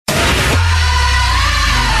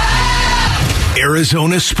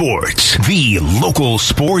Arizona sports, the local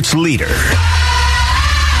sports leader.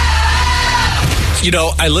 You know,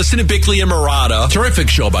 I listen to Bickley&Marotta. Terrific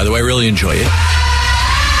show, by the way. I really enjoy it.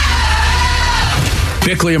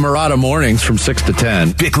 Bickley&Marotta mornings from 6 to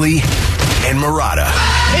 10. Bickley&Marotta.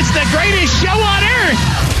 It's the greatest show on earth.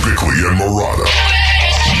 Bickley&Marotta.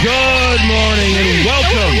 Good morning and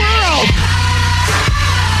welcome.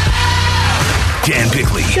 Dan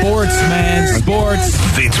Bickley. Sports, man. Sports.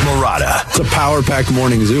 Vince Marotta. It's a power-packed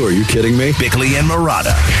morning zoo. Are you kidding me?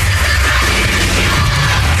 Bickley&Marotta.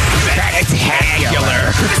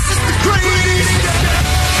 Spectacular.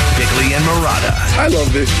 Bickley&Marotta. I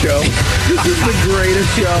love this show. This is the greatest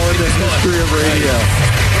show in the history of radio.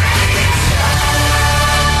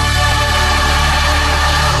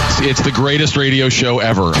 It's the greatest radio show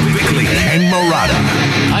ever. Bickley&Marotta.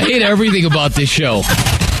 I hate everything about this show.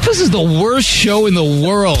 This is the worst show in the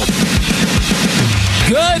world.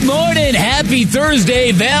 Good morning. Happy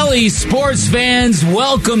Thursday, Valley sports fans.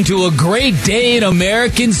 Welcome to a great day in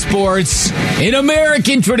American sports, in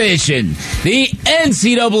American tradition, the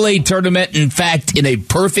NCAA tournament. In fact, in a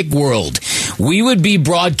perfect world, we would be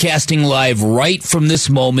broadcasting live right from this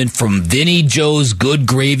moment from Vinnie Joe's Good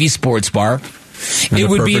Gravy Sports Bar. It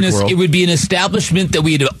would be an establishment that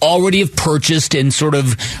we had already have purchased and sort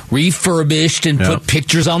of refurbished and put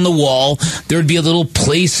pictures on the wall. There'd be a little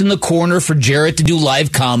place in the corner for Jarrett to do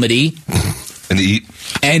live comedy. And eat.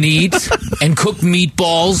 And cook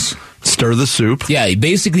meatballs. Stir the soup. Yeah,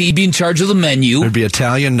 basically he'd be in charge of the menu. There'd be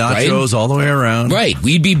Italian nachos all the way around. Right.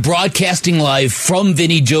 We'd be broadcasting live from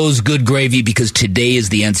Vinnie Joe's Good Gravy because today is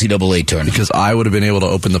the NCAA tournament. Because I would have been able to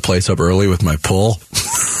open the place up early with my pull.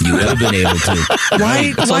 You would have been able to.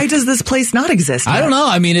 Why does this place not exist now? I don't know.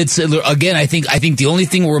 I mean, it's again. I think the only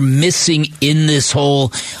thing we're missing in this whole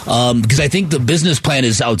because I think the business plan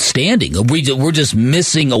is outstanding. We're just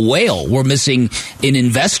missing a whale. We're missing an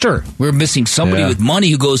investor. We're missing somebody with money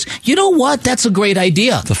who goes, you know what? That's a great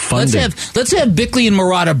idea. The funding. Let's have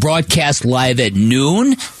Bickley&Marotta broadcast live at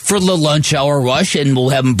noon for the lunch hour rush, and we'll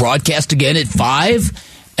have them broadcast again at 5.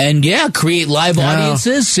 And create live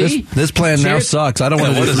audiences. See, this plan now sucks. I don't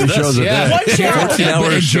want to do 3 shows a day.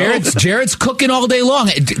 Jarrett's cooking all day long,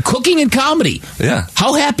 cooking and comedy. Yeah,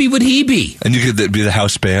 how happy would he be? And you could be the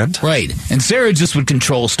house band, right? And Sarah just would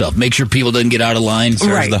control stuff, make sure people didn't get out of line.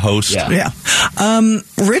 Sarah's the host. Yeah.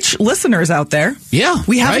 Rich listeners out there. Yeah,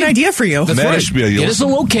 we have an idea for you. That's right. Get us a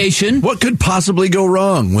location. What could possibly go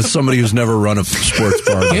wrong with somebody who's never run a sports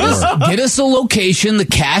bar? Get us a location, the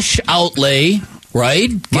cash outlay.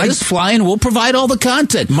 Right? Get us flying. We'll provide all the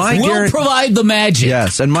content. We'll provide the magic.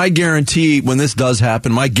 Yes, and my guarantee, when this does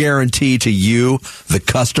happen, my guarantee to you, the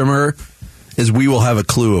customer, is we will have a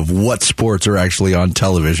clue of what sports are actually on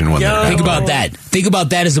television when they're Think about that. Think about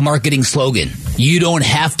that as a marketing slogan. You don't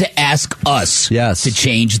have to ask us to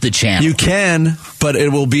change the channel. You can, but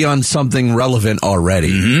it will be on something relevant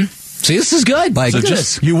already. Mm-hmm. See, this is good.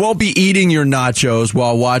 You won't be eating your nachos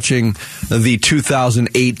while watching the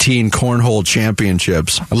 2018 Cornhole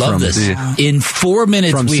Championships. I love this. In 4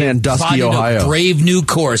 minutes, from Sandusky, Ohio. A brave new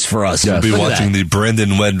course for us. We'll be watching the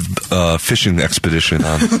Brandon Webb fishing expedition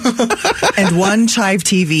on. And 1 Chive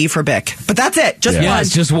TV for Bick. But that's it. Just one. Yeah, it's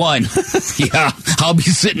just one. I'll be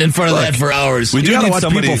sitting in front of that for hours. We do need watch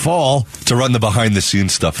somebody people fall to run the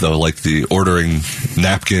behind-the-scenes stuff, though, like the ordering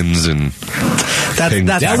napkins and that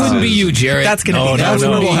wouldn't be you, Jared. That's going to be that's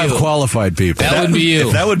where we'll have qualified people. That wouldn't be you.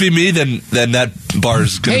 If that would be me, then that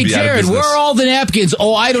bar's going to be out of business. Hey, Jared, where are all the napkins?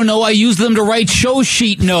 Oh, I don't know. I use them to write show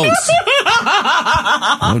sheet notes.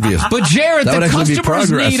 But Jared, the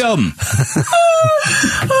customers need them.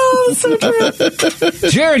 Oh, so true.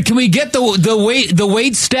 Jared, can we get the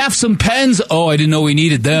wait staff some pens? Oh, I didn't know we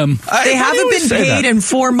needed them. They haven't been paid in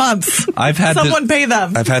 4 months. Someone pay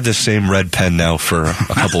them. I've had the same red pen now for a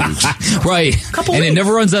couple weeks. Right. It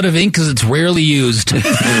never runs out of ink because it's rarely used. Hey,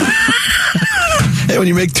 when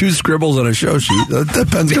you make 2 scribbles on a show sheet, that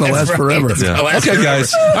pen's going to last forever. Okay,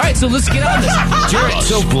 guys. All right, so let's get on this. Jared,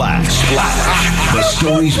 Splash. The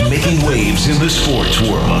stories making waves in the sports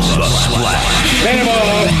world. The Splash.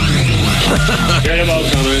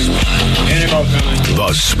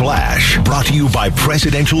 The Splash, brought to you by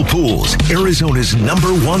Presidential Pools, Arizona's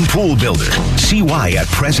 #1 pool builder. See why at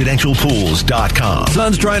presidentialpools.com.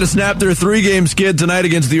 Suns trying to snap their 3-game skid tonight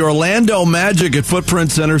against the Orlando Magic at Footprint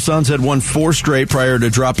Center. Suns had won 4 straight prior to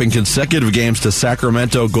dropping consecutive games to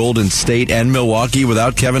Sacramento, Golden State, and Milwaukee.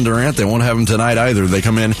 Without Kevin Durant, they won't have him tonight either. They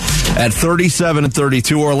come in at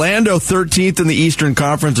 37-32. Orlando 13th in the Eastern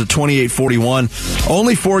Conference at 28-41.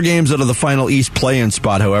 Only 4 games out of the the final East play-in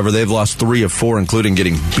spot, however. They've lost 3 of 4, including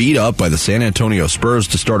getting beat up by the San Antonio Spurs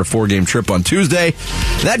to start a 4-game trip on Tuesday.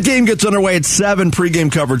 That game gets underway at 7. Pre-game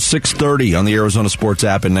coverage 6:30 on the Arizona Sports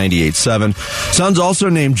app and 98.7. Suns also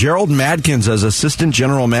named Gerald Madkins as assistant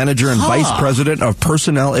general manager and vice president of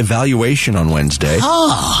personnel evaluation on Wednesday.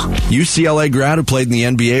 UCLA grad who played in the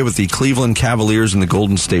NBA with the Cleveland Cavaliers and the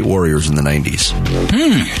Golden State Warriors in the 90s.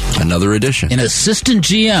 Another addition. An assistant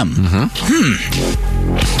GM.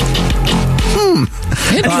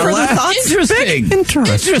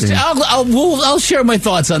 Interesting. I'll share my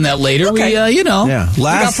thoughts on that later. Okay. We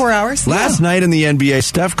got 4 hours. Last night in the NBA,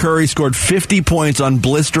 Steph Curry scored 50 points on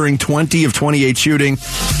blistering 20 of 28 shooting,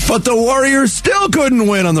 but the Warriors still couldn't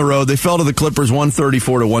win on the road. They fell to the Clippers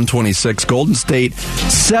 134-126. Golden State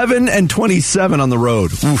 7-27 on the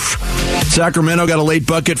road. Oof. Sacramento got a late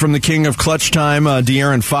bucket from the king of clutch time,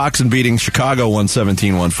 De'Aaron Fox, in beating Chicago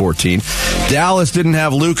 117-114. Dallas didn't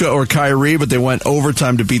have Luka or Kyrie, but they went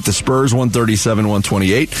overtime to beat the Spurs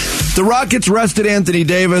 137-128. The Rockets rested Anthony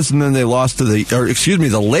Davis, and then they lost to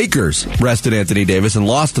the Lakers rested Anthony Davis and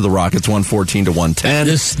lost to the Rockets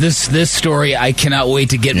 114-110. This story, I cannot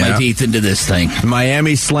wait to get my teeth into this thing.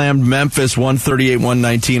 Miami slammed Memphis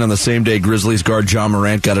 138-119 on the same day. Grizzlies guard John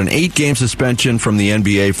Morant got an 8-game suspension from the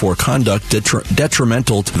NBA for conduct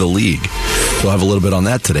detrimental to the league. We'll have a little bit on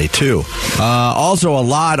that today, too. Also, a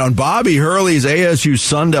lot on Bobby Hurley's ASU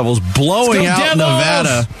Sun Devils blowing out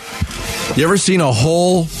Nevada. You ever seen a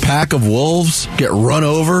whole pack of wolves get run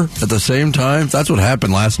over at the same time? That's what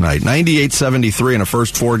happened last night. 98-73 in a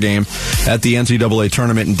first 4 game at the NCAA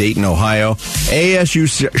tournament in Dayton, Ohio. ASU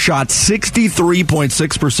shot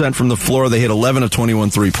 63.6% from the floor. They hit 11 of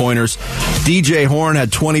 21 three-pointers. DJ Horn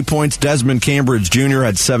had 20 points. Desmond Cambridge Jr.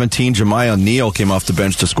 had 17. Jemiah Neal came off the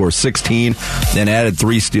bench to score 16 and added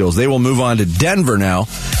 3 steals. They will move on to Denver now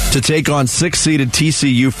to take on 6th-seeded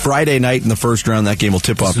TCU Friday night in the first round. That game will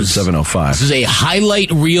tip off at 7:05. This is a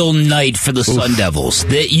highlight reel night for the Sun Devils.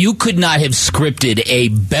 That you could not have scripted a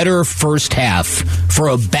better first half for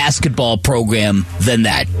a basketball program than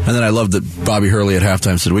that. And then I love that Bobby Hurley at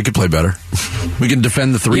halftime said, we could play better. We can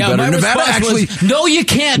defend the 3 better. Nevada actually... No, you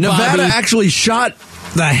can't, Nevada Bobby. actually shot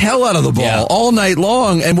the hell out of the ball all night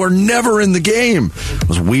long, and we're never in the game. It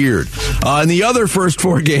was weird. In the other first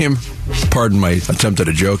 4 game... Pardon my attempt at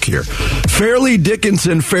a joke here. Fairleigh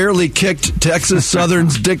Dickinson fairly kicked Texas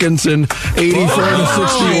Southern's Dickinson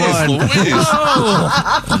 84-61.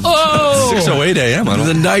 6:08 a.m.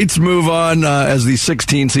 The Knights move on as the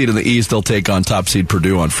 16 seed in the East. They'll take on top seed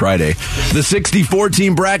Purdue on Friday. The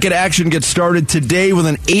 64-team bracket action gets started today with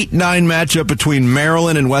an 8-9 matchup between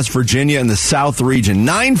Maryland and West Virginia in the South region.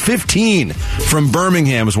 9:15 from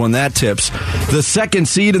Birmingham is when that tips. The second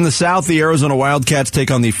seed in the South, the Arizona Wildcats,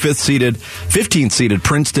 take on the 15th-seeded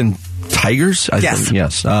Princeton Tigers?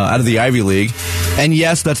 Yes. Out of the Ivy League. And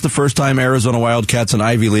yes, that's the first time Arizona Wildcats and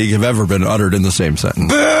Ivy League have ever been uttered in the same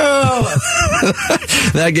sentence.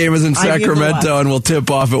 That game is in Sacramento and will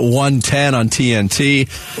tip off at 1:10 on TNT.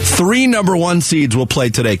 3 number 1 seeds will play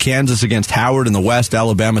today. Kansas against Howard in the West,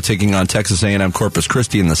 Alabama taking on Texas A&M Corpus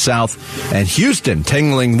Christi in the South, and Houston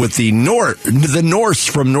tangling with the Norse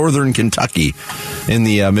from Northern Kentucky in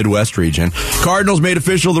the Midwest region. Cardinals made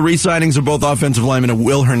official the re-signings of both offensive lineman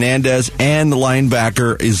Will Hernandez and the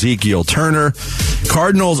linebacker Ezekiel Turner.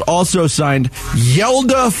 Cardinals also signed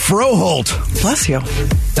Yelda Froholt. Bless you.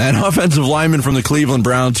 An offensive lineman from the Cleveland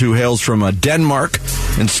Browns who hails from Denmark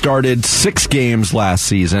and started 6 games last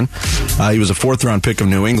season. He was a 4th-round pick of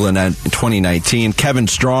New England in 2019. Kevin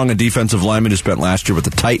Strong, a defensive lineman who spent last year with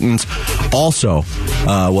the Titans, also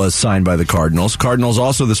was signed by the Cardinals. Cardinals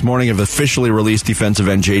also this morning have officially released defensive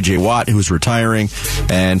end J.J. Watt, who's retiring,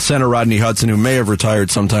 and center Rodney Hudson, who may have retired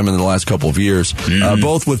sometime in the last couple of years,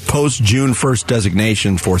 both with post-June 1st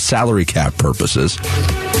designation for salary cap purposes.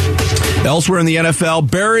 Elsewhere in the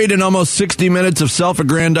NFL, buried in almost 60 minutes of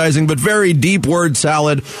self-aggrandizing but very deep word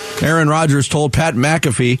salad, Aaron Rodgers told Pat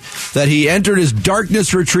McAfee that he entered his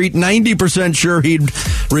darkness retreat 90% sure he'd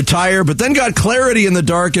retire, but then got clarity in the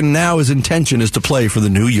dark, and now his intention is to play for the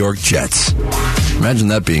New York Jets. Imagine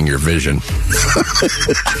that being your vision.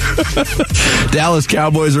 Dallas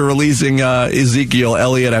Cowboys are releasing Ezekiel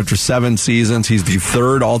Elliott after 7 seasons. He's the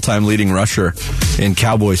 3rd all-time leading rusher in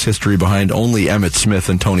Cowboys history behind only Emmitt Smith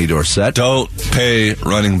and Tony Dorsett. Don't pay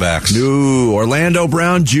running backs. No. Orlando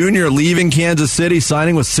Brown Jr. leaving Kansas City,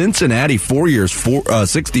 signing with Cincinnati 4 years,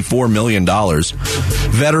 $64 million.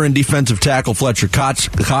 Veteran defensive tackle Fletcher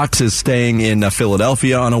Cox is staying in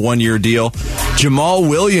Philadelphia on a 1-year deal. Jamal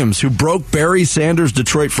Williams, who broke Barry Sanders'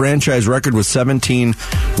 Detroit franchise record with 17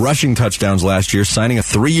 rushing touchdowns last year, signing a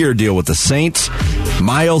 3-year deal with the Saints.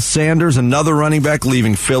 Miles Sanders, another running back,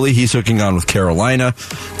 leaving Philly. He's hooking on with Carolina.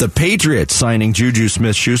 The Patriots signing Juju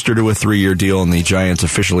Smith-Schuster to a 3-year deal, and the Giants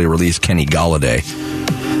officially released Kenny Golladay.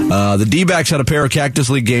 The D-backs had a pair of Cactus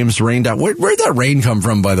League games rained out. Where'd that rain come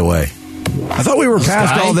from, by the way? I thought we were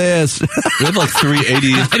past all this. We had like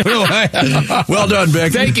 380. I don't know. Well done,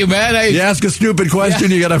 Vic. Thank you, man. You ask a stupid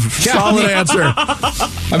question, you got a solid answer.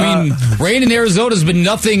 I mean, rain in Arizona has been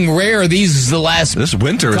nothing rare this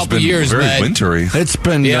winter has been years, very man. wintry. It's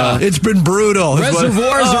been brutal.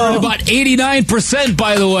 Reservoirs are at about 89%,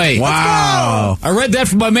 by the way. Wow. I read that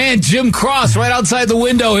from my man Jim Cross right outside the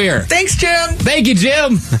window here. Thanks, Jim. Thank you,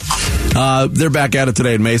 Jim. They're back at it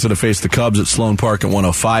today in Mesa to face the Cubs at Sloan Park at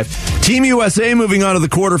 105. Team USA moving on to the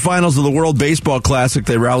quarterfinals of the World Baseball Classic.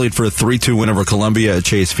 They rallied for a 3-2 win over Colombia at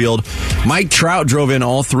Chase Field. Mike Trout drove in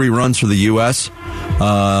all 3 runs for the U.S.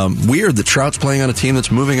 Weird that Trout's playing on a team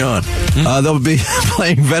that's moving on. They'll be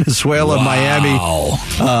playing Venezuela and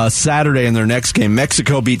Miami Saturday in their next game.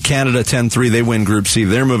 Mexico beat Canada 10-3. They win Group C.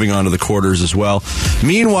 They're moving on to the quarters as well.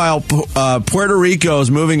 Meanwhile, Puerto Rico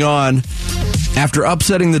is moving on after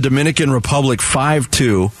upsetting the Dominican Republic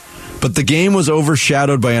 5-2. But the game was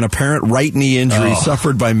overshadowed by an apparent right knee injury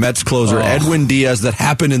suffered by Mets closer Edwin Diaz that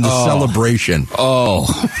happened in the celebration.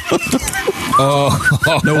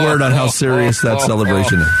 No word on how serious that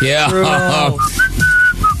celebration is. Yeah.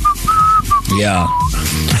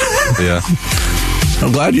 Yeah.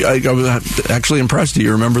 I'm glad I was actually impressed that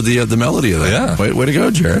you remember the melody of that. Yeah. Way to go,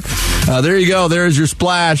 Jared. There you go. There's your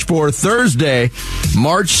splash for Thursday,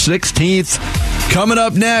 March 16th. Coming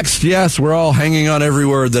up next, yes, we're all hanging on every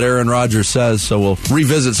word that Aaron Rodgers says, so we'll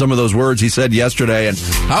revisit some of those words he said yesterday and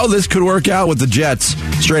how this could work out with the Jets.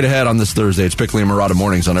 Straight ahead on this Thursday, it's Bickley and Marotta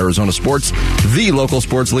Mornings on Arizona Sports, the local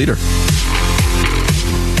sports leader. Bickley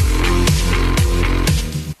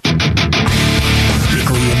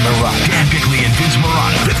and Marotta. Dan Bickley and Vince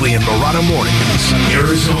Marotta. Bickley and Marotta Mornings.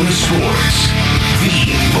 Arizona Sports,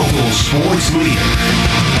 the local sports leader.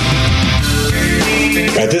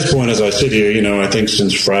 At this point, as I sit here, I think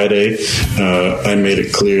since Friday, I made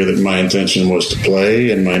it clear that my intention was to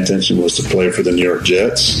play, and my intention was to play for the New York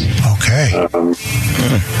Jets. Okay.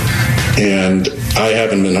 And I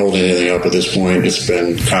haven't been holding anything up at this point. It's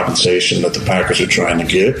been compensation that the Packers are trying to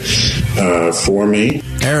get for me.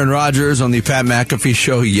 Aaron Rodgers on the Pat McAfee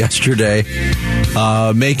show yesterday,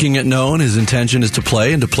 making it known his intention is to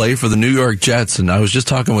play and to play for the New York Jets. And I was just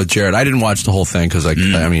talking with Jared. I didn't watch the whole thing because, I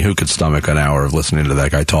mean, who could stomach an hour of listening to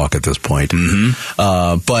that guy talk at this point?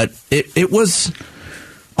 But it was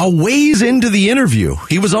a ways into the interview.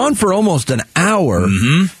 He was on for almost an hour.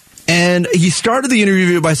 And he started the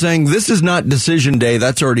interview by saying, this is not decision day.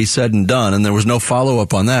 That's already said and done. And there was no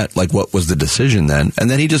follow-up on that. Like, what was the decision then? And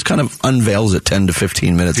then he just kind of unveils it 10 to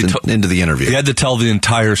 15 minutes into the interview. He had to tell the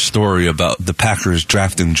entire story about the Packers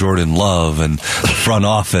drafting Jordan Love and the front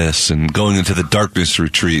office and going into the darkness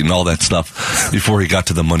retreat and all that stuff before he got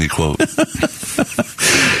to the money quote.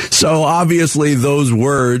 So obviously those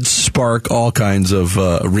words spark all kinds of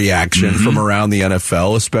reaction from around the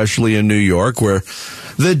NFL, especially in New York, where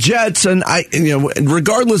the Jets, and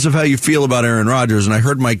regardless of how you feel about Aaron Rodgers, and I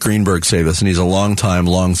heard Mike Greenberg say this, and he's a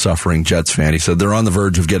long-suffering Jets fan. He said they're on the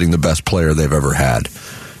verge of getting the best player they've ever had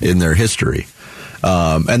in their history.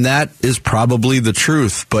 And that is probably the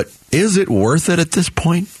truth. But is it worth it at this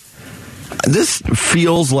point? This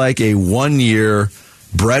feels like a 1-year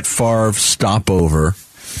Brett Favre stopover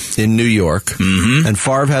in New York. And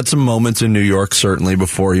Favre had some moments in New York, certainly,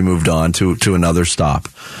 before he moved on to another stop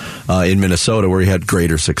in Minnesota where he had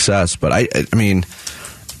greater success. But I mean,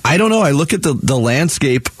 I don't know. I look at the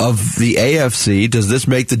landscape of the AFC. Does this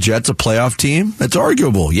make the Jets a playoff team? It's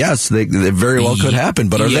arguable. Yes, they very well could happen.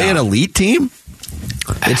 But are they an elite team?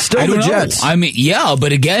 It's still the Jets. I mean, yeah,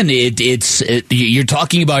 but again, you're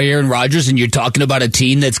talking about Aaron Rodgers, and you're talking about a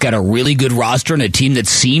team that's got a really good roster and a team that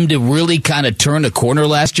seemed to really kind of turn a corner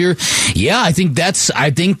last year. Yeah, I think that's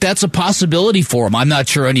a possibility for him. I'm not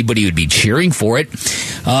sure anybody would be cheering for it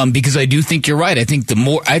because I do think you're right. I think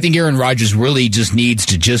Aaron Rodgers really just needs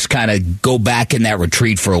to just kind of go back in that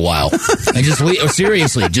retreat for a while and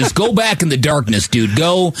seriously, just go back in the darkness, dude.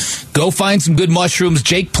 Go find some good mushrooms.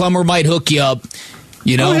 Jake Plummer might hook you up.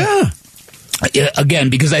 Oh, yeah.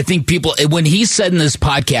 Again, because I think people, when he said in this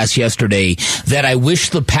podcast yesterday that I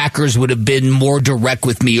wish the Packers would have been more direct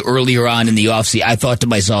with me earlier on in the offseason, I thought to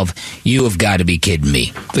myself, you have got to be kidding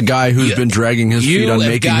me. The guy who's been dragging his feet on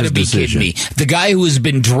making his decision. You have got to be kidding me. The guy who has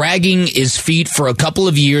been dragging his feet for a couple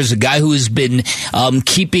of years, a guy who has been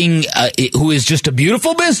who is just a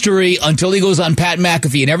beautiful mystery until he goes on Pat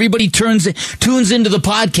McAfee, and everybody tunes into the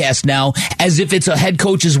podcast now as if it's a head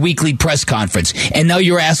coach's weekly press conference. And now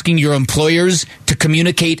you're asking your employers years to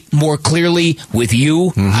communicate more clearly with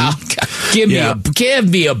you? Give me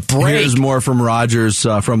a break. Here's more from Rodgers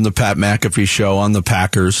from the Pat McAfee show on the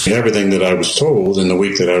Packers. Everything that I was told in the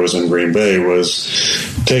week that I was in Green Bay was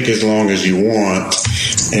take as long as you want,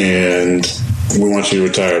 and we want you to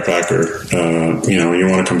retire a Packer. You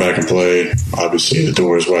want to come back and play. Obviously, the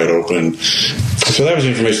door is wide open. So that was the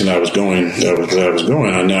information that I was going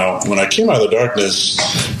on. Now, when I came out of the darkness,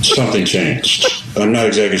 something changed. I'm not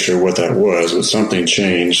exactly sure what that was, but something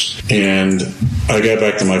changed. And I got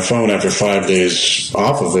back to my phone after 5 days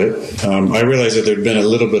off of it. I realized that there'd been a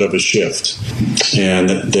little bit of a shift, and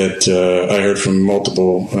that I heard from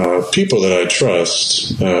multiple people that I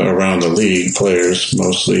trust around the league, players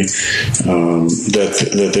mostly,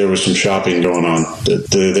 that there was some shopping going on, that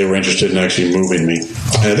they were interested in actually moving me.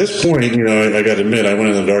 And at this point, I got to admit, I went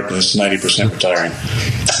in the darkness 90% retiring,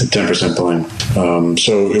 10% playing.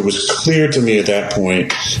 So it was clear to me at that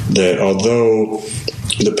point that although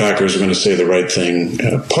the Packers were going to say the right thing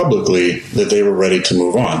publicly, that they were ready to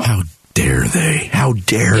move on. How dare they? How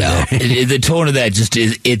dare they? The tone of that just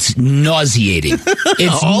is, it's nauseating.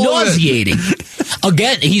 It's nauseating.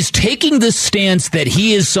 Again, he's taking this stance that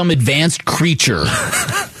he is some advanced creature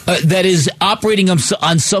that is operating on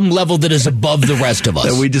some level that is above the rest of us.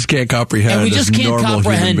 That we just can't comprehend. And we just can't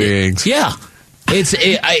comprehend human beings. it. Yeah.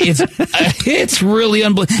 It's really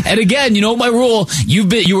unbelievable. And again, you know my rule. You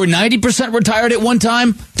were 90% retired at one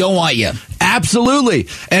time. Don't want you. Absolutely.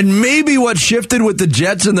 And maybe what shifted with the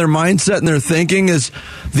Jets and their mindset and their thinking is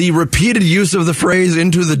the repeated use of the phrase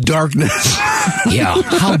 "into the darkness." Yeah,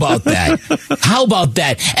 how about that? How about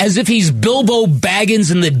that? As if he's Bilbo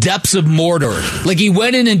Baggins in the depths of Mordor. Like he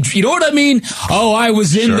went in and, you know what I mean? Oh, I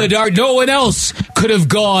was in the dark. No one else could have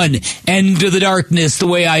gone into the darkness the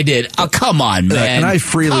way I did. Oh, come on, man. And I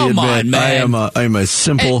freely admit, I am a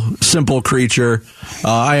simple creature.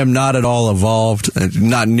 I am not at all evolved,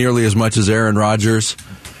 not nearly as much as Aaron Rodgers.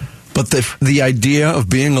 But the idea of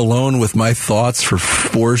being alone with my thoughts for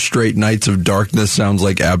 4 straight nights of darkness sounds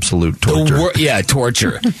like absolute torture.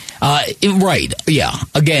 Torture. Right, yeah.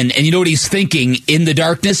 Again, and you know what he's thinking in the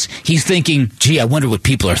darkness? He's thinking, gee, I wonder what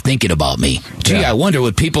people are thinking about me. Gee, I wonder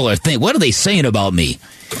what people are thinking. What are they saying about me?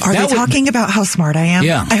 Are they talking about how smart I am?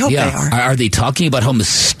 Yeah. I hope they are. Are they talking about how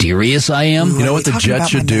mysterious I am? You know what the Jets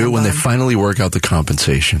should do when they finally work out the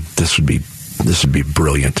compensation? This would be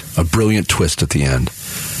brilliant. A brilliant twist at the end.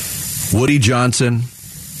 Woody Johnson,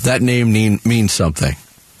 that name means something.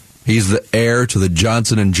 He's the heir to the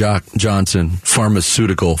Johnson & Johnson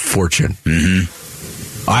pharmaceutical fortune. Mm-hmm.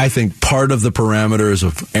 I think part of the parameters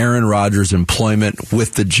of Aaron Rodgers' employment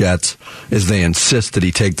with the Jets is they insist that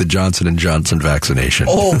he take the Johnson & Johnson vaccination.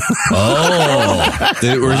 Wow.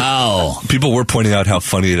 People were pointing out how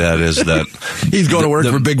funny that is that he's going to work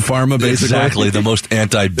for Big Pharma, basically. Exactly. The most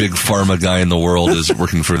anti-Big Pharma guy in the world is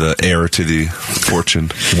working for the heir to the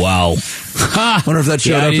fortune. Wow. I wonder if that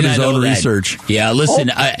showed up in his own research. Yeah, listen,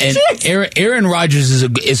 and Aaron Rodgers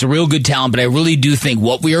is a real good talent, but I really do think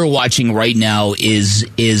what we are watching right now is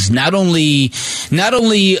not only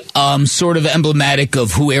sort of emblematic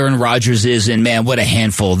of who Aaron Rodgers is, and man, what a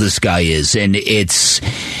handful this guy is, and it's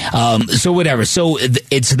so whatever. So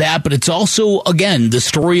it's that, but it's also again the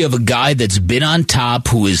story of a guy that's been on top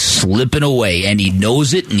who is slipping away, and he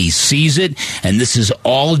knows it and he sees it, and this is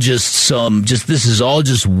all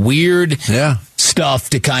just weird. Yeah.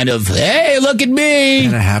 Stuff to kind of, hey, look at me.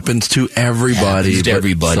 And it happens to everybody.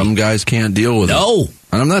 Some guys can't deal with it. No.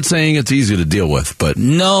 And I'm not saying it's easy to deal with, but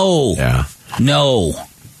no. Yeah. No.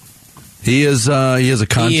 He is a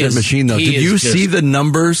content machine, though. Did you see the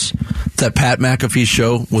numbers that Pat McAfee's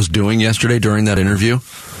show was doing yesterday during that interview?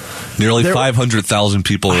 Nearly 500,000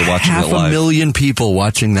 people are watching it live. 500,000 people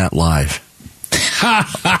watching that live.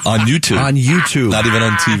 On YouTube. On YouTube. Not even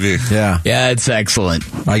on TV. Yeah. Yeah, it's excellent.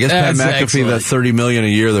 I guess Pat McAfee, that $30 million a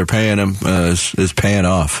year they're paying him is paying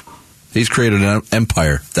off. He's created an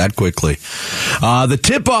empire that quickly. The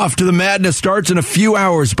tip-off to the madness starts in a few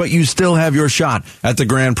hours, but you still have your shot at the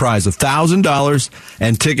grand prize, $1,000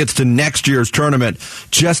 and tickets to next year's tournament.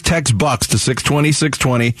 Just text Bucks to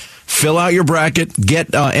 620-620. Fill out your bracket,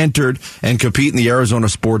 get entered, and compete in the Arizona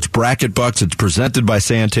Sports Bracket Bucks. It's presented by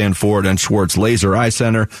Santan Ford and Schwartz Laser Eye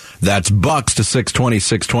Center. That's Bucks to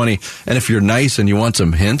 620-620. And if you're nice and you want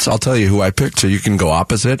some hints, I'll tell you who I picked so you can go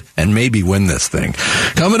opposite and maybe win this thing.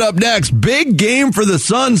 Coming up next, big game for the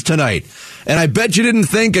Suns tonight. And I bet you didn't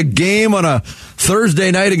think a game on a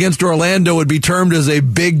Thursday night against Orlando would be termed as a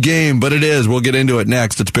big game, but it is. We'll get into it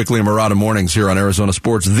next. It's Bickley&Marotta Mornings here on Arizona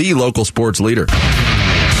Sports, the local sports leader.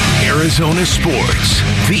 Arizona Sports,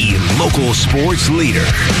 the local sports leader.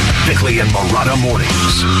 Bickley&Marotta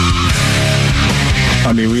Mornings.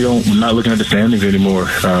 I mean, we're not looking at the standings anymore.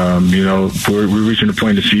 We're reaching a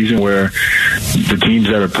point in the season where the teams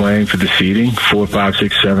that are playing for the seeding, 4, 5,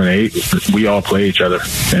 6, 7, 8, we all play each other.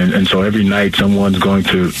 And so every night someone's going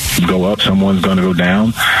to go up, someone's going to go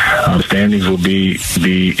down. The standings will be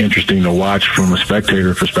interesting to watch from a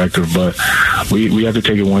spectator perspective, but we have to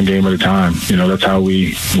take it one game at a time. That's how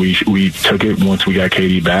we took it once we got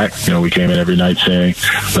KD back. We came in every night saying,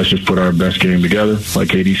 let's just put our best game together. Like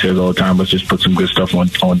KD says all the time, let's just put some good stuff on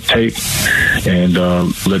tape and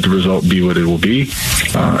let the result be what it will be.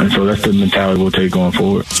 And so that's the mentality we'll take going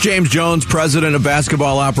forward. It's James Jones, president of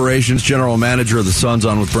basketball operations, general manager of the Suns,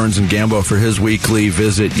 on with Burns and Gambo for his weekly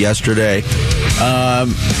visit yesterday. Are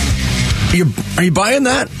you buying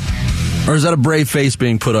that? Or is that a brave face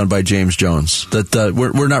being put on by James Jones? That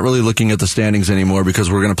we're not really looking at the standings anymore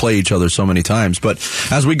because we're going to play each other so many times. But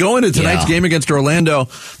as we go into tonight's game against Orlando,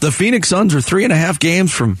 the Phoenix Suns are 3.5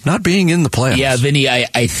 games from not being in the playoffs. Yeah, Vinny, I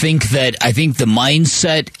think the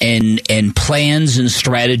mindset and plans and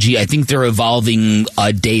strategy, I think they're evolving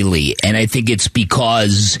daily. And I think it's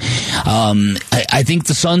because I think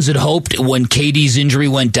the Suns had hoped when KD's injury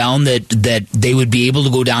went down that they would be able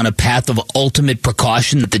to go down a path of ultimate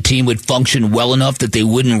precaution, that the team would function well enough that they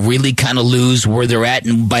wouldn't really kind of lose where they're at,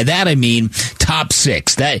 and by that I mean top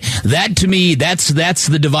 6. That to me, that's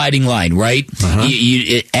the dividing line, right?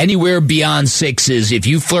 Anywhere beyond 6 is, if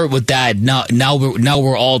you flirt with that, now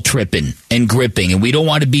we're all tripping and gripping, and we don't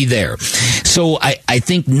want to be there. So I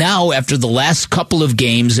think now, after the last couple of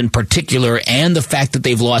games in particular, and the fact that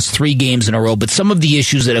they've lost 3 games in a row, but some of the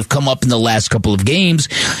issues that have come up in the last couple of games,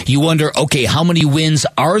 you wonder, okay, how many wins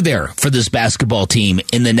are there for this basketball team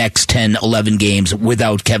in the next 10, 11 games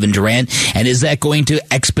without Kevin Durant? And is that going to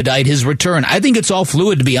expedite his return? I think it's all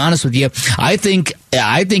fluid, to be honest with you. I think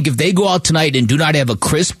if they go out tonight and do not have a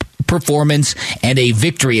crisp performance and a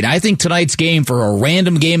victory, and I think tonight's game, for a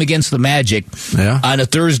random game against the Magic on a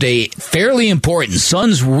Thursday, fairly important.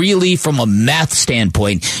 Suns really, from a math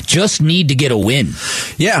standpoint, just need to get a win.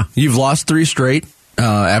 Yeah, you've lost 3 straight.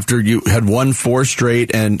 After you had won 4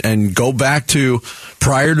 straight, and go back to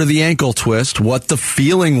prior to the ankle twist, what the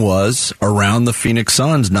feeling was around the Phoenix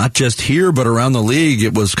Suns, not just here, but around the league.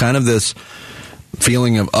 It was kind of this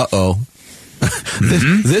feeling of,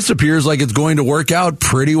 this appears like it's going to work out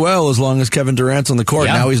pretty well as long as Kevin Durant's on the court.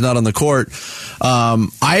 Now he's not on the court.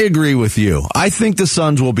 I agree with you. I think the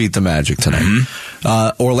Suns will beat the Magic tonight.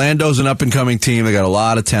 Orlando's an up-and-coming team. They got a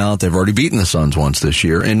lot of talent. They've already beaten the Suns once this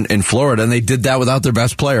year in Florida, and they did that without their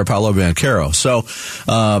best player, Paolo Banchero. So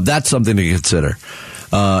that's something to consider.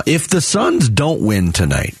 If the Suns don't win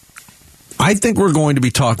tonight, I think we're going to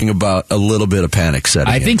be talking about a little bit of panic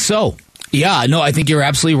setting. I think so. Yeah, no, I think you're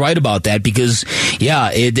absolutely right about that because,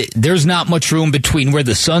 there's not much room between where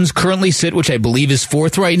the Suns currently sit, which I believe is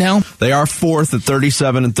 4th right now. They are 4th at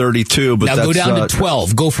 37 and 32. But now go down to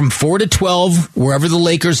 12. Go from 4 to 12, wherever the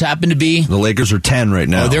Lakers happen to be. The Lakers are 10 right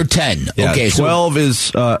now. Oh, they're 10. Yeah, okay, 12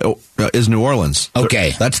 is New Orleans.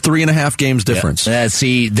 Okay. That's 3.5 games difference.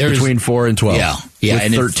 See, there's between 4 and 12. Yeah.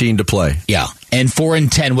 With 13 to play. Yeah. And 4 and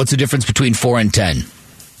 10, what's the difference between 4 and 10?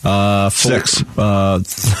 6.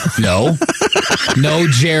 No,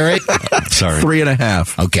 Jarrett. Sorry,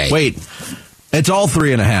 3.5. Okay, wait, it's all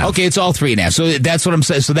 3.5. Okay, it's all 3.5. So that's what I'm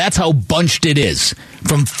saying. So that's how bunched it is,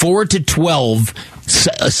 from 4 to 12,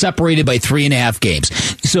 separated by 3.5 games.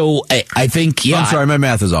 So I think, I'm sorry, my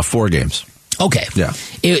math is off. 4 games. Okay. Yeah.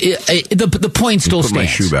 The point still stands. Put my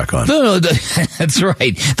shoe back on. No, that's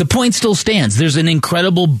right. The point still stands. There's an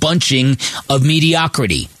incredible bunching of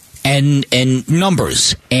mediocrity and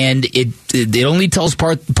numbers, and it only tells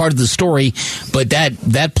part of the story, but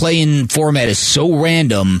that playing format is so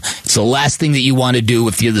random. It's the last thing that you want to do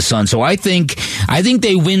if you're the Suns. So I think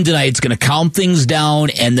they win tonight. It's going to calm things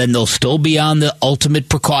down, and then they'll still be on the ultimate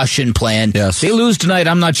precaution plan. Yes. If they lose tonight,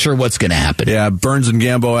 I'm not sure what's going to happen. Yeah, Burns and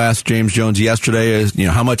Gambo asked James Jones yesterday,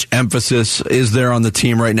 how much emphasis is there on the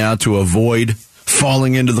team right now to avoid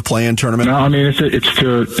falling into the play-in tournament? No, I mean it's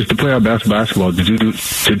to play our best basketball, to do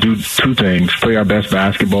 2 things: play our best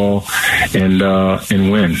basketball and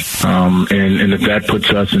win. And if that puts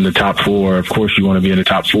us in the top 4, of course you want to be in the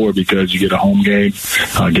top 4 because you get a home game.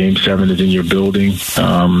 Game 7 is in your building,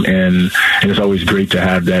 and it's always great to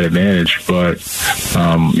have that advantage. But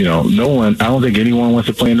no one, I don't think anyone wants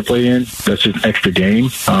to play in the play-in. That's just an extra game.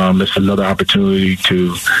 That's another opportunity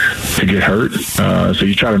to get hurt. So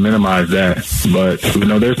you try to minimize that. But but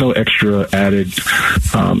there's no extra added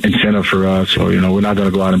incentive for us. Or we're not going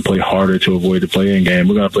to go out and play harder to avoid the play-in game.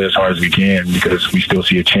 We're going to play as hard as we can because we still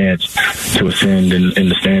see a chance to ascend in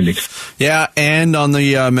the standings. Yeah, and on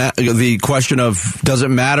the question of does it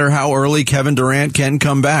matter how early Kevin Durant can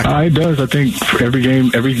come back? It does. I think for every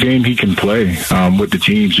game he can play with the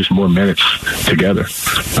teams, just more minutes together.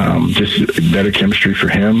 Just better chemistry for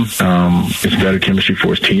him. It's better chemistry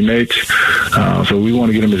for his teammates. So we want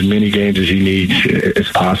to get him as many games as he needs as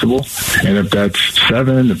possible. And if that's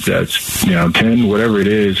 7, if that's 10, whatever it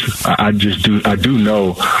is, I do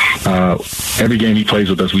know every game he plays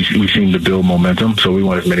with us, we seem to build momentum. So we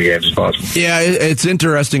want as many games as possible. Yeah, it's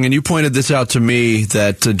interesting, and you pointed this out to me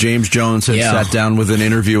that James Jones had sat down with an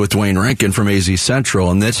interview with Dwayne Rankin from AZ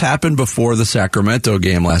Central, and this happened before the Sacramento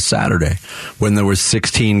game last Saturday when there was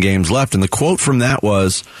 16 games left. And the quote from that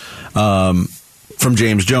was from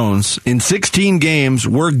James Jones, in 16 games,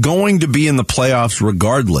 we're going to be in the playoffs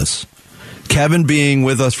regardless. Kevin being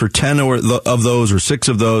with us for 10 of those or 6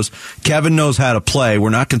 of those, Kevin knows how to play. We're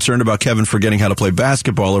not concerned about Kevin forgetting how to play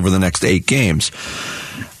basketball over the next 8 games.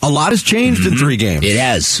 A lot has changed in 3 games. It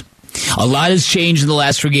has. A lot has changed in the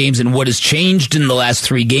last 3 games, and what has changed in the last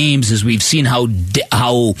 3 games is we've seen how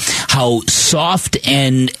soft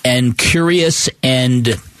and curious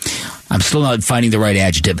and I'm still not finding the right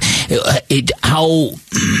adjective. How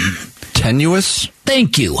tenuous?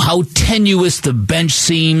 Thank you. How tenuous the bench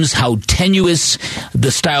seems, how tenuous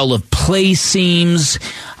the style of play seems,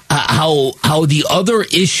 how the other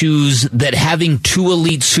issues that having 2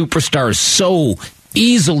 elite superstars so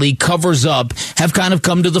easily covers up have kind of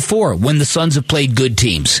come to the fore when the Suns have played good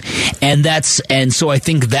teams. And so I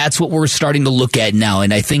think that's what we're starting to look at now.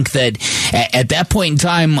 And I think that at that point in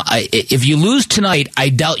time, if you lose tonight, I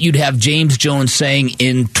doubt you'd have James Jones saying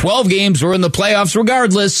in 12 games we're in the playoffs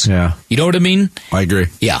regardless. Yeah. You know what I mean? I agree.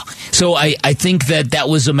 Yeah. So I think that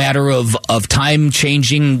was a matter of time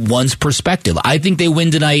changing one's perspective. I think they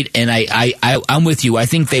win tonight, and I'm with you. I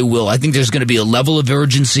think they will. I think there's going to be a level of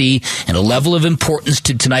urgency and a level of importance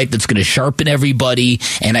to tonight that's going to sharpen everybody,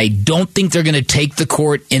 and I don't think they're going to take the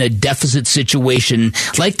court in a deficit situation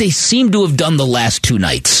like they seem to have done the last 2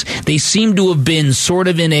 nights. They seem to have been sort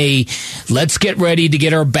of in a let's get ready to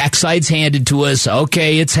get our backsides handed to us.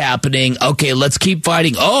 Okay, it's happening. Okay, let's keep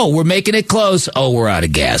fighting. Oh, we're making it close. Oh, we're out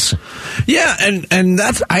of gas. Yeah, and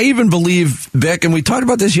that's I even believe, Vic, and we talked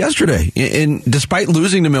about this yesterday. Despite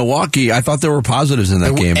losing to Milwaukee, I thought there were positives in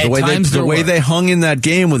that game. The way they hung in that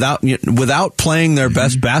game without playing their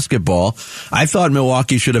best basketball. I thought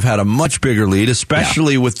Milwaukee should have had a much bigger lead,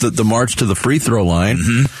 especially with the march to the free throw line.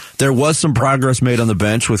 There was some progress made on the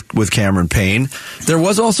bench with Cameron Payne. There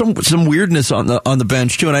was also some weirdness on the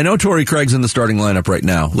bench too. And I know Torrey Craig's in the starting lineup right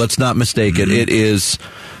now. Let's not mistake it. It is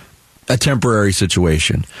a temporary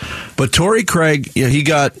situation. But Torrey Craig, he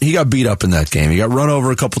got beat up in that game. He got run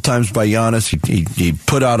over a couple times by Giannis. He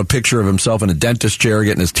put out a picture of himself in a dentist chair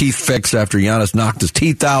getting his teeth fixed after Giannis knocked his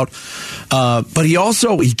teeth out. But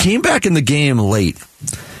he came back in the game late.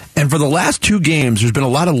 And for the last 2 games, there's been a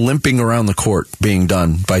lot of limping around the court being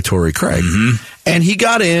done by Torrey Craig. And he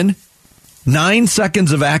got in, 9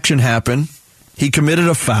 seconds of action happened. He committed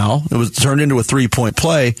a foul. It was turned into a 3-point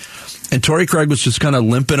play. And Torrey Craig was just kind of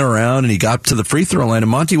limping around, and he got to the free throw line,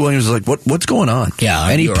 and Monty Williams was like, what's going on? Yeah,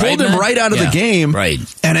 and he pulled him right out of the game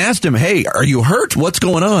and asked him, hey, are you hurt? What's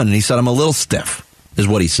going on? And he said, I'm a little stiff, is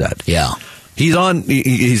what he said. Yeah.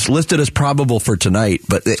 He's listed as probable for tonight,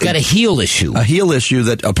 but he's got a heel issue. A heel issue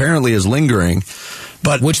that apparently is lingering.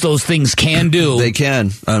 But which those things can do. They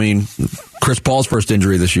can. I mean, Chris Paul's first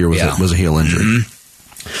injury this year was a heel injury.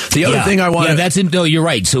 The other thing I want no, you're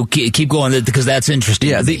right. So keep going because that's interesting.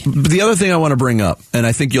 Yeah, the other thing I want to bring up, and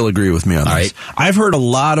I think you'll agree with me on this. Right. I've heard a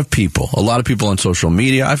lot of people on social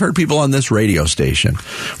media. I've heard people on this radio station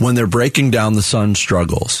when they're breaking down the Suns'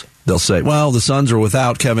 struggles. They'll say, well, the Suns are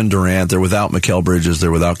without Kevin Durant, they're without Mikal Bridges,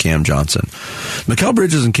 they're without Cam Johnson. Mikal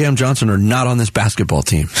Bridges and Cam Johnson are not on this basketball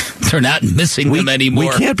team. They're not missing them anymore. We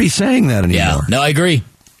can't be saying that anymore. Yeah, no, I agree.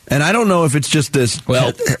 And I don't know if it's just this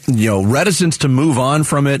reticence to move on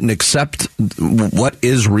from it and accept what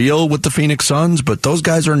is real with the Phoenix Suns, but those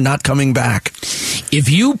guys are not coming back.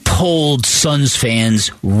 If you polled Suns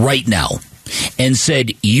fans right now and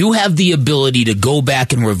said you have the ability to go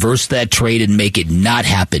back and reverse that trade and make it not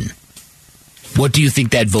happen, what do you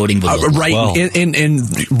think that voting would look like? Well, in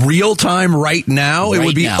real time right now, it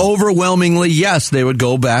would be overwhelmingly yes, they would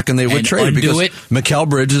go back and they would trade because Mikal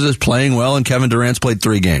Bridges is playing well and Kevin Durant's played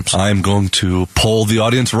 3 games. I'm going to poll the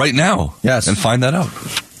audience right now and find that out.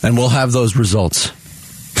 And we'll have those results.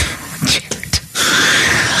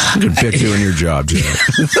 Good pick doing your job, Jared.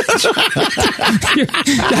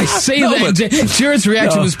 I say that. Jared's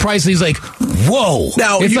reaction was priceless. He's like, "Whoa!"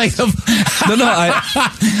 Now, it's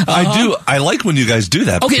I do. I like when you guys do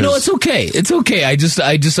that. Okay, no, it's okay. It's okay. I'm just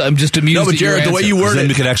amused. No, but Jared, the way you word then it,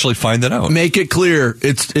 we could actually find it out. Make it clear.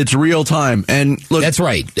 It's real time. And look, that's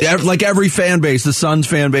right. Like every fan base, the Suns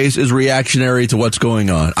fan base is reactionary to what's going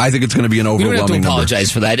on. I think it's going to be an overwhelming number. We don't have to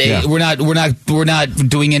apologize for that. Yeah. We're not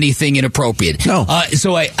doing anything inappropriate. No.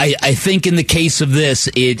 So I think in the case of this,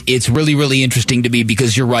 it's really, really interesting to me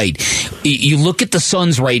because you're right. You look at the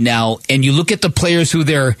Suns right now, and you look at the players who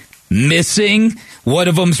they're missing. One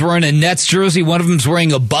of them's wearing a Nets jersey. One of them's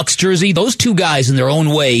wearing a Bucks jersey. Those two guys, in their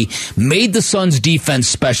own way, made the Suns' defense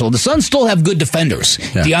special. The Suns still have good defenders.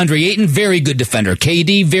 Yeah. DeAndre Ayton, very good defender.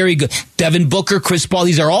 KD, very good. Devin Booker, Chris Paul,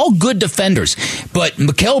 these are all good defenders. But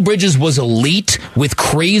Mikal Bridges was elite with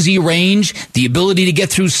crazy range, the ability to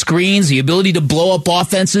get through screens, the ability to blow up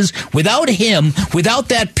offenses. Without him, without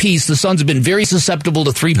that piece, the Suns have been very susceptible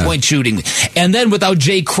to three-point shooting. And then without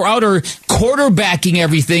Jay Crowder quarterbacking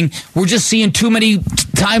everything, we're just seeing too many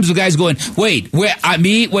times with guys going, wait,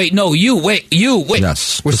 me? Wait, no, you, wait, you, wait.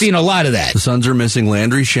 Yes. We're seeing a lot of that. The Suns are missing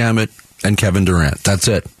Landry Shamet and Kevin Durant. That's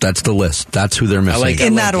it. That's the list. That's who they're missing.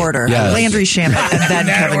 In that order. Yes. Landry Shamet and then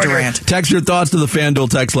Kevin Durant. Text your thoughts to the FanDuel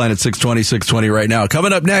text line at 620 right now.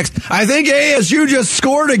 Coming up next, I think ASU just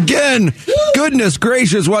scored again. Goodness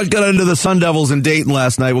gracious, what got into the Sun Devils in Dayton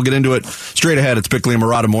last night? We'll get into it straight ahead. It's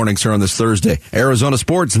Bickley&Marotta mornings here on this Thursday. Arizona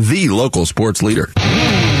Sports, the local sports leader.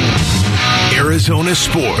 Arizona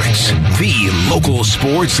Sports, the local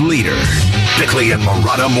sports leader.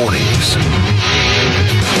 Bickley&Marotta mornings.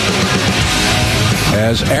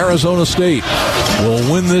 As Arizona State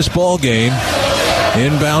will win this ball game,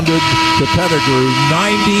 inbounded to Pettigrew,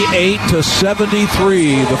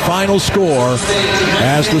 98-73, the final score,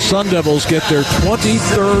 as the Sun Devils get their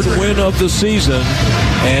 23rd win of the season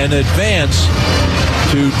and advance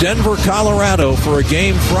to Denver, Colorado for a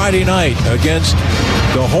game Friday night against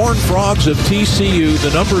the Horned Frogs of TCU,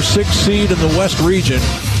 the number 6 seed in the West region.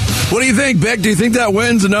 What do you think, Beck? Do you think that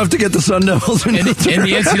wins enough to get the Sun Devils in the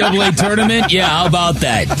NCAA tournament? Yeah, how about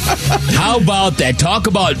that? How about that? Talk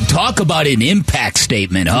about an impact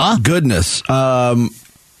statement, huh? Goodness. Talk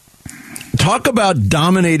about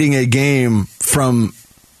dominating a game from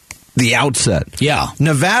the outset. Yeah.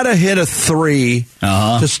 Nevada hit a 3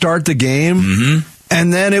 to start the game,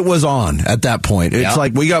 and then it was on at that point. It's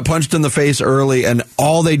like we got punched in the face early, and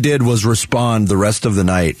all they did was respond the rest of the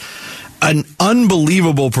night. An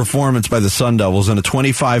unbelievable performance by the Sun Devils in a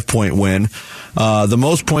 25-point win. The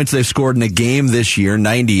most points they've scored in a game this year,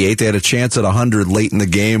 98. They had a chance at 100 late in the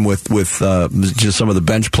game with just some of the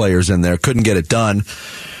bench players in there. Couldn't get it done.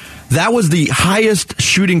 That was the highest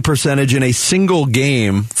shooting percentage in a single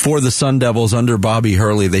game for the Sun Devils under Bobby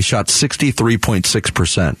Hurley. They shot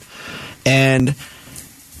 63.6%. And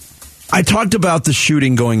I talked about the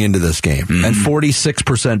shooting going into this game, and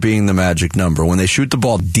 46% being the magic number. When they shoot the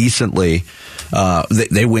ball decently,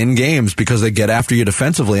 they win games because they get after you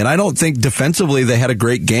defensively. And I don't think defensively they had a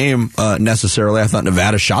great game necessarily. I thought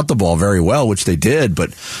Nevada shot the ball very well, which they did,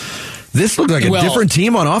 but this looked like a different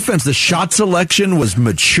team on offense. The shot selection was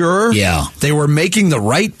mature. Yeah. They were making the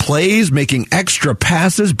right plays, making extra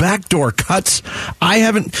passes, backdoor cuts.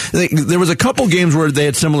 There was a couple games where they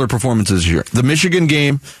had similar performances here. The Michigan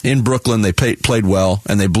game in Brooklyn, they played well,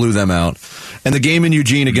 and they blew them out. And the game in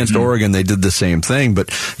Eugene against Oregon, they did the same thing. But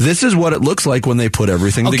this is what it looks like when they put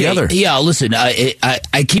everything together. Yeah, listen,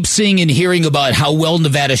 I keep seeing and hearing about how well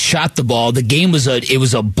Nevada shot the ball. The game was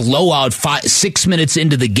a blowout 6 minutes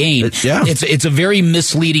into the game. It's a very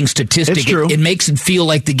misleading statistic. It's true. It makes it feel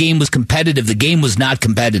like the game was competitive. The game was not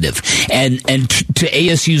competitive. And to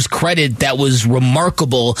ASU's credit, that was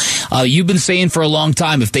remarkable. You've been saying for a long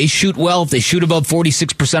time, if they shoot well, if they shoot about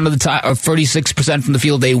 46% of the time, or 36% from the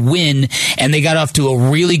field, they win. And they got off to a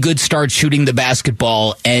really good start shooting the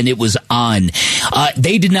basketball, and it was on.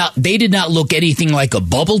 They did not look anything like a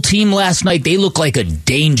bubble team last night. They looked like a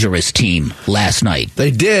dangerous team last night. They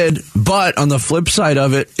did, but on the flip side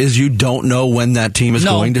of it is you don't know when that team is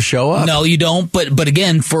going to show up. No, you don't. But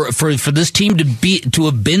again, for this team to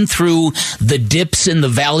have been through the dips and the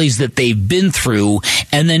valleys that they've been through,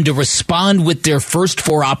 and then to respond with their first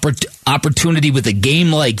 4 opportunity with a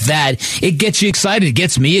game like that, it gets you excited. It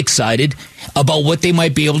gets me excited about what they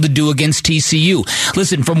might be able to do against TCU.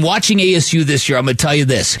 Listen, from watching ASU this year, I'm going to tell you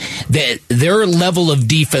this, that their level of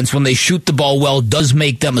defense when they shoot the ball well does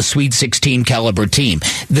make them a Sweet 16 caliber team.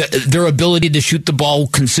 Their ability to shoot the ball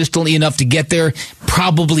consistently enough to get there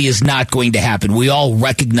probably is not going to happen. We all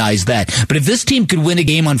recognize that. But if this team could win a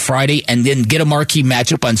game on Friday and then get a marquee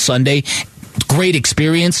matchup on Sunday, great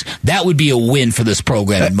experience, that would be a win for this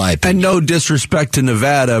program, in my opinion. And no disrespect to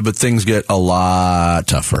Nevada, but things get a lot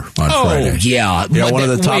tougher on Friday. Yeah. One of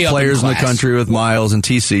the top players in the country with Miles and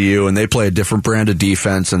TCU, and they play a different brand of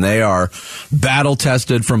defense, and they are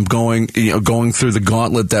battle-tested from going through the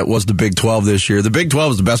gauntlet that was the Big 12 this year. The Big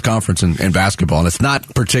 12 is the best conference in basketball, and it's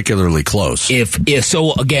not particularly close. If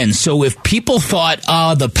people thought,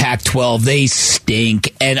 the Pac-12, they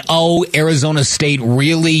stink, and Arizona State,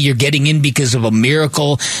 really, you're getting in because of a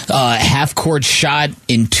miracle half-court shot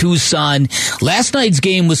in Tucson. Last night's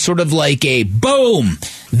game was sort of like a boom.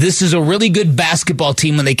 This is a really good basketball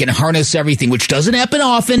team when they can harness everything, which doesn't happen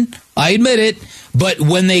often. I admit it. But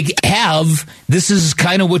when they have, this is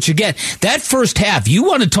kind of what you get. That first half, you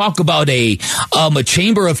want to talk about a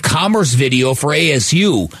Chamber of Commerce video for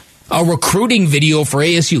ASU. A recruiting video for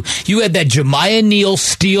ASU. You had that Jemiah Neal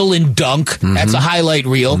steal and dunk. Mm-hmm. That's a highlight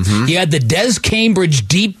reel. Mm-hmm. You had the Des Cambridge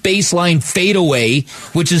deep baseline fadeaway,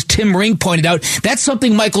 which, as Tim Ring pointed out, that's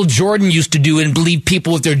something Michael Jordan used to do and leave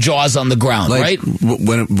people with their jaws on the ground, right?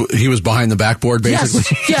 When he was behind the backboard,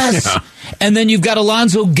 basically? Yes. Yeah. And then you've got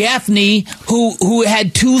Alonzo Gaffney, who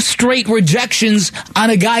had 2 straight rejections on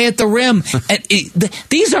a guy at the rim. And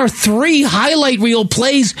these are 3 highlight reel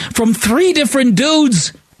plays from 3 different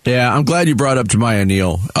dudes. Yeah, I'm glad you brought up Jemiah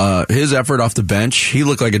Neal. His effort off the bench, he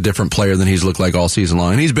looked like a different player than he's looked like all season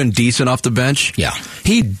long. And he's been decent off the bench. Yeah.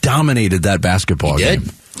 He dominated that basketball game.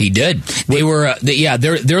 He did. They were,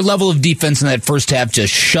 their level of defense in that first half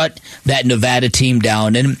just shut that Nevada team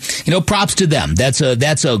down. And, props to them. That's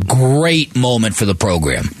a great moment for the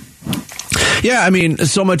program. Yeah, I mean,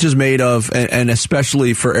 so much is made of, and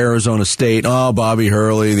especially for Arizona State. Bobby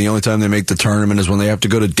Hurley. The only time they make the tournament is when they have to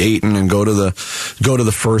go to Dayton and go to the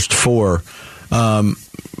first 4.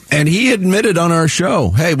 And he admitted on our show,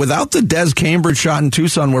 hey, without the Des Cambridge shot in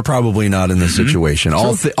Tucson, we're probably not in this situation.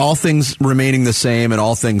 All things remaining the same and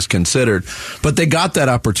all things considered. But they got that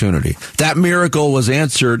opportunity. That miracle was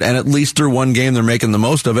answered, and at least through one game, they're making the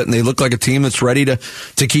most of it, and they look like a team that's ready to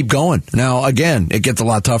keep going. Now, again, it gets a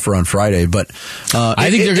lot tougher on Friday, but I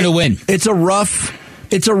think they're going to win. It's a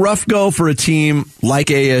rough go for a team like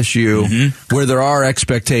ASU, where there are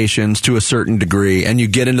expectations to a certain degree, and you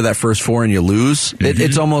get into that first 4 and you lose.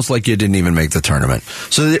 It's almost like you didn't even make the tournament.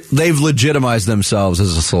 So they've legitimized themselves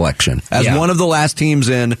as a selection. As one of the last teams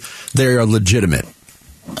in, they are legitimate.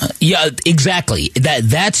 Yeah, exactly.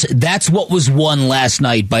 That's what was won last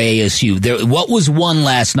night by ASU. What was won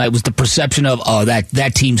last night was the perception of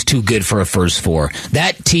that team's too good for a first 4.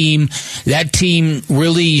 That team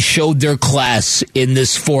really showed their class in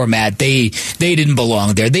this format. They didn't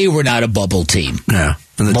belong there. They were not a bubble team. Yeah.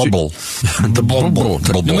 The bubble. The bubble.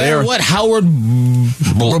 No matter what Howard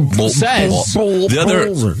says.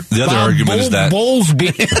 The other argument is that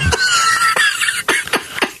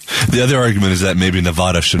the other argument is that maybe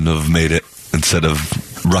Nevada shouldn't have made it instead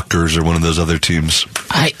of Rutgers or one of those other teams.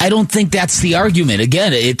 I don't think that's the argument.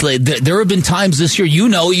 Again, there have been times this year.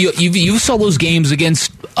 You saw those games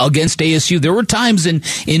against ASU. There were times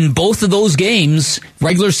in both of those games,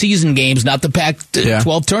 regular season games, not the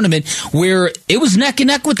Pac-12 tournament, where it was neck and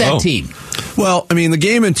neck with that team. Well, I mean, the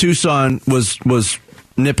game in Tucson was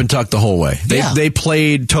nip and tuck the whole way. They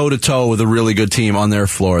played toe-to-toe with a really good team on their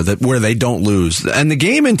floor where they don't lose. And the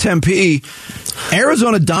game in Tempe,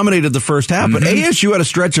 Arizona dominated the first half, but ASU had a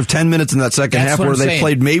stretch of 10 minutes in that second half where they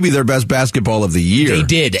played maybe their best basketball of the year. They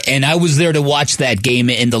did, and I was there to watch that game,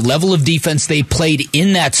 and the level of defense they played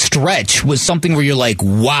in that stretch was something where you're like,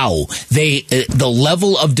 wow, the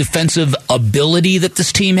level of defensive ability that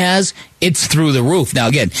this team has, it's through the roof. Now,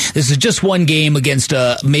 again, this is just one game against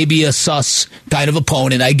maybe a sus kind of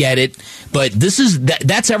opponent. I get it. But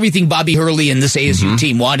that's everything Bobby Hurley and this ASU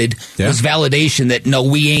team wanted, was validation that, no,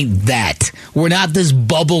 we ain't that. We're not this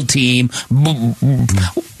bubble team.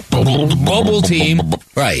 Bubble team.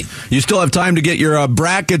 Right. You still have time to get your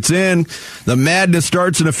brackets in. The madness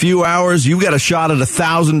starts in a few hours. You've got a shot at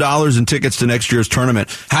 $1,000 in tickets to next year's tournament.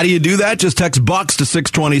 How do you do that? Just text BUCKS to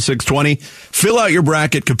 620-620. Fill out your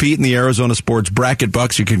bracket. Compete in the Arizona Sports Bracket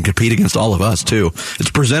Bucks. You can compete against all of us, too.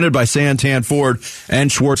 It's presented by Santan Ford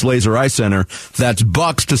and Schwartz Laser Eye Center. That's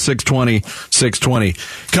BUCKS to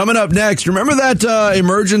 620-620. Coming up next, remember that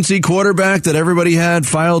emergency quarterback that everybody had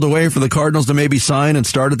filed away for the Cardinals to maybe sign and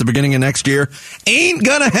start at the beginning of next year? Ain't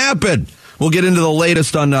gonna happen. We'll get into the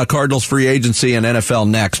latest on Cardinals free agency and NFL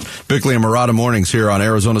next. Bickley and Marotta mornings here on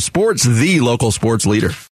Arizona Sports, the local sports leader.